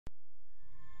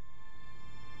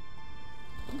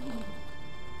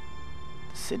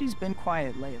city's been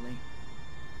quiet lately.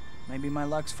 Maybe my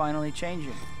luck's finally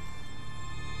changing.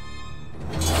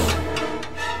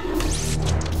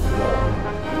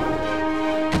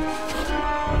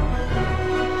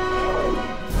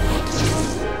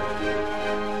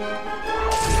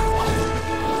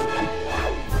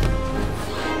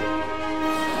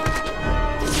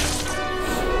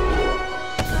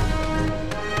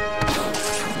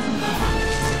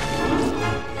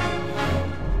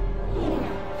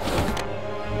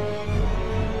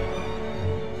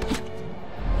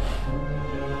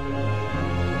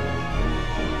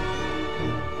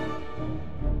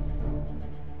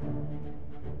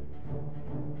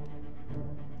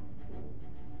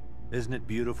 Isn't it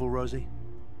beautiful, Rosie?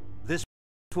 This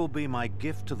will be my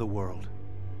gift to the world.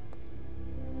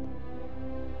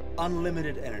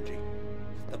 Unlimited energy.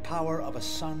 The power of a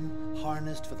sun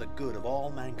harnessed for the good of all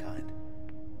mankind.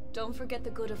 Don't forget the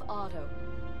good of Otto.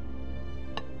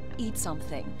 Eat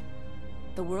something.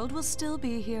 The world will still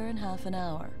be here in half an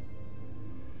hour.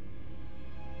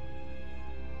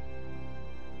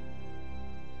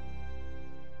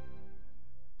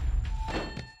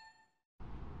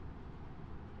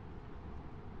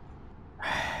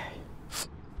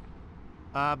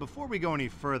 Before we go any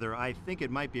further, I think it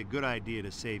might be a good idea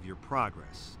to save your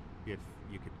progress, if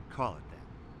you could call it that.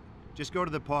 Just go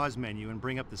to the pause menu and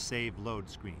bring up the save load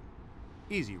screen.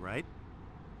 Easy, right?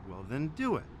 Well, then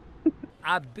do it.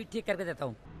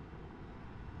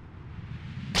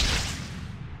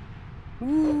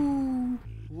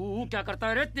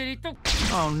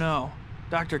 Oh no,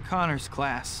 Dr. Connor's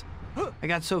class. I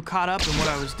got so caught up in what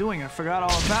I was doing, I forgot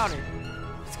all about it.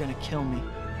 It's gonna kill me.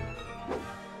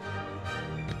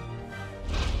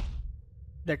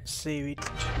 Let's save it.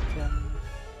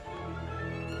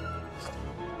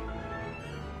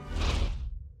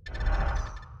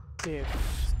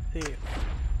 Save.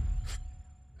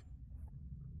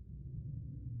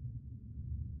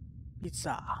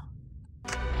 Pizza.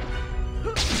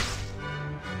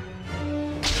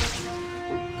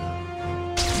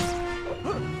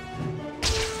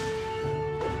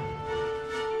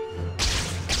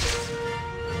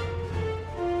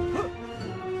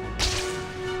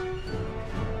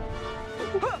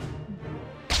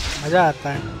 मजा आता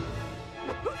है.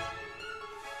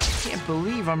 Can't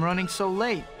believe I'm running so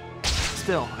late.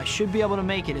 Still, I should be able to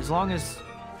make it as long as...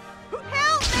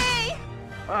 Help me!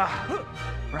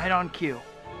 Right on cue.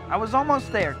 I was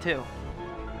almost there, too.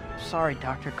 Sorry,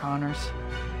 Dr. Connors.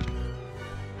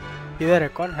 इधर है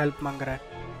कौन help मांग रहा है?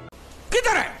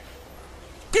 किधर है?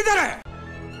 किधर है?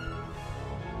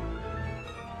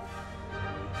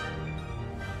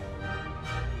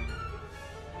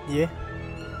 ये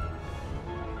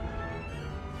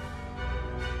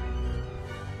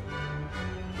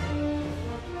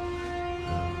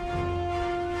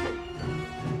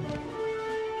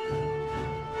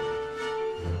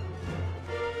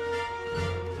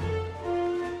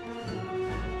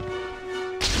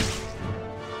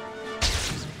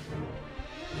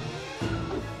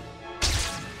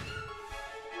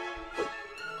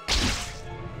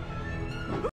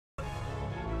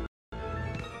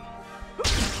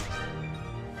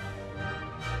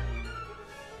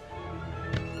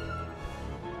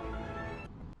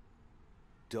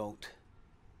Don't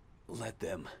let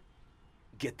them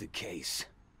get the case.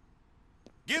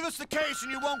 Give us the case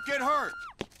and you won't get hurt.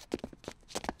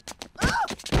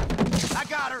 I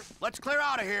got her. Let's clear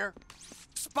out of here.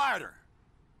 Spider.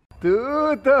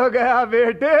 तू तो गया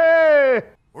बेटे.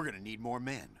 We're gonna need more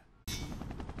men.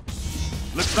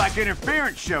 Looks like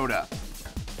interference showed up.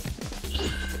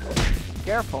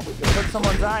 Careful, you'll put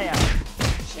someone's eye out.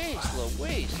 Jeez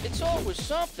Louise, it's always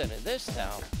something in this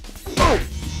town.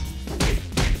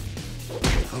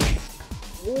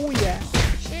 Oh yeah.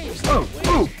 Jeez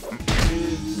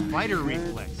Louise. Spider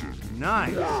reflexes,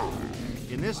 nice.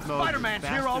 In this mode, Spider-Man's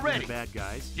you're here faster already. than the bad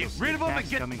guys. Get so rid of 'em and attacks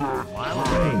get- coming from a mile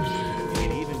away. You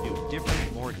can even do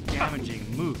different, more damaging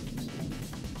moves.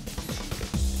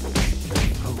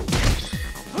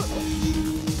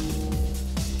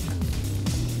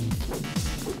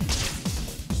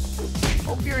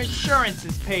 Hope your insurance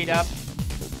is paid up.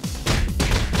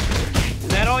 Is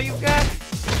that all you got?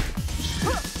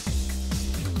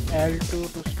 L2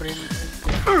 to sprint.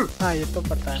 हाँ ये तो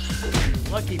पता है.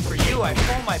 Lucky for you, I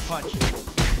pull my punches.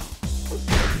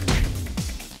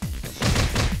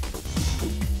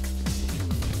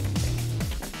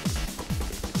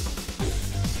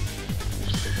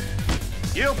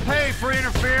 You'll pay for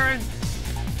interfering.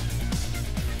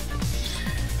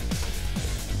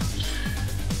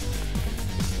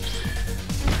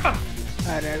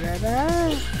 अरे रे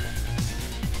रे.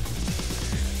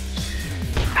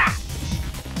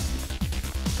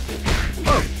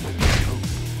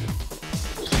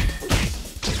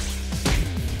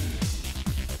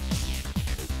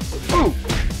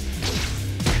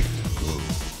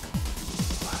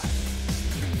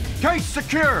 Case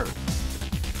secure!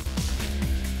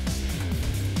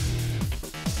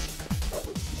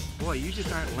 Boy, you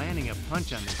just aren't landing a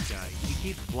punch on this guy. He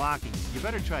keeps blocking. You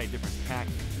better try a different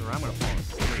tactic, or I'm gonna fall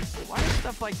asleep. Why does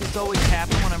stuff like this always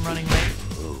happen when I'm running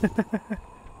late?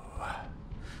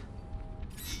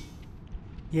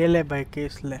 ये ले भाई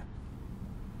case ले.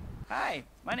 Hi,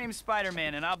 my name's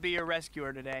Spider-Man, and I'll be your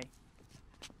rescuer today.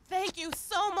 Thank you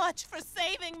so much for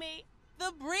saving me.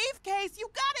 The briefcase, you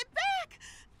got it back.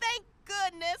 Thank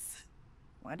goodness.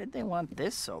 Why did they want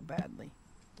this so badly?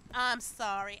 I'm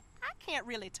sorry. I can't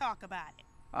really talk about it.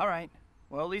 All right.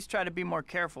 Well, at least try to be more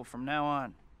careful from now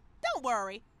on. Don't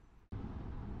worry.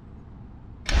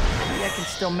 Maybe I can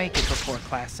still make it before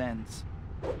class ends.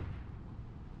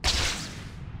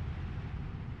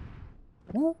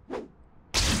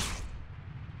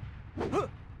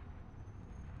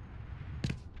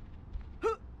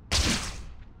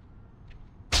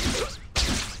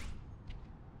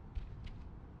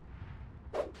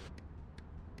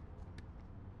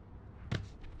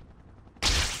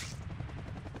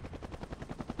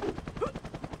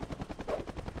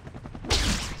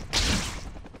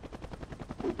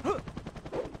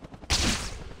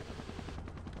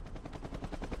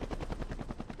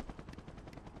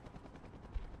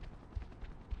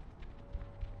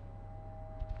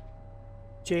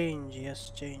 Change,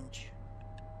 yes, change.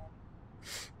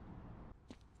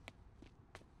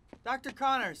 Dr.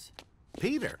 Connors,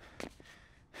 Peter.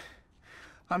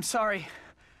 I'm sorry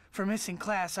for missing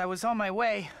class. I was on my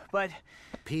way, but...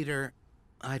 Peter,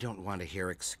 I don't want to hear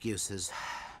excuses.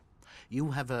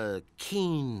 You have a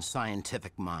keen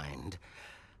scientific mind,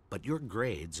 but your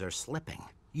grades are slipping.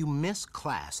 You miss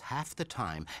class half the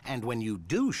time, and when you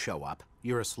do show up,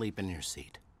 you're asleep in your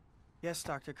seat. Yes,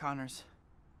 Dr. Connors.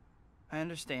 I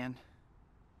understand.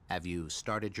 Have you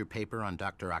started your paper on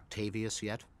Dr. Octavius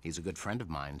yet? He's a good friend of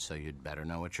mine, so you'd better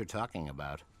know what you're talking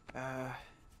about.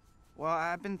 Well,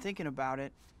 I've been thinking about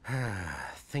it.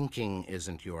 Thinking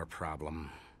isn't your problem.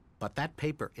 But that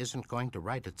paper isn't going to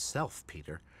write itself,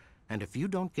 Peter. And if you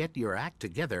don't get your act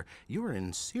together, you're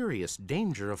in serious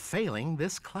danger of failing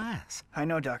this class. I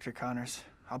know, Dr. Connors.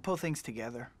 I'll pull things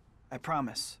together. I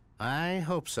promise. I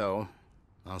hope so.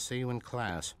 I'll see you in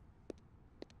class.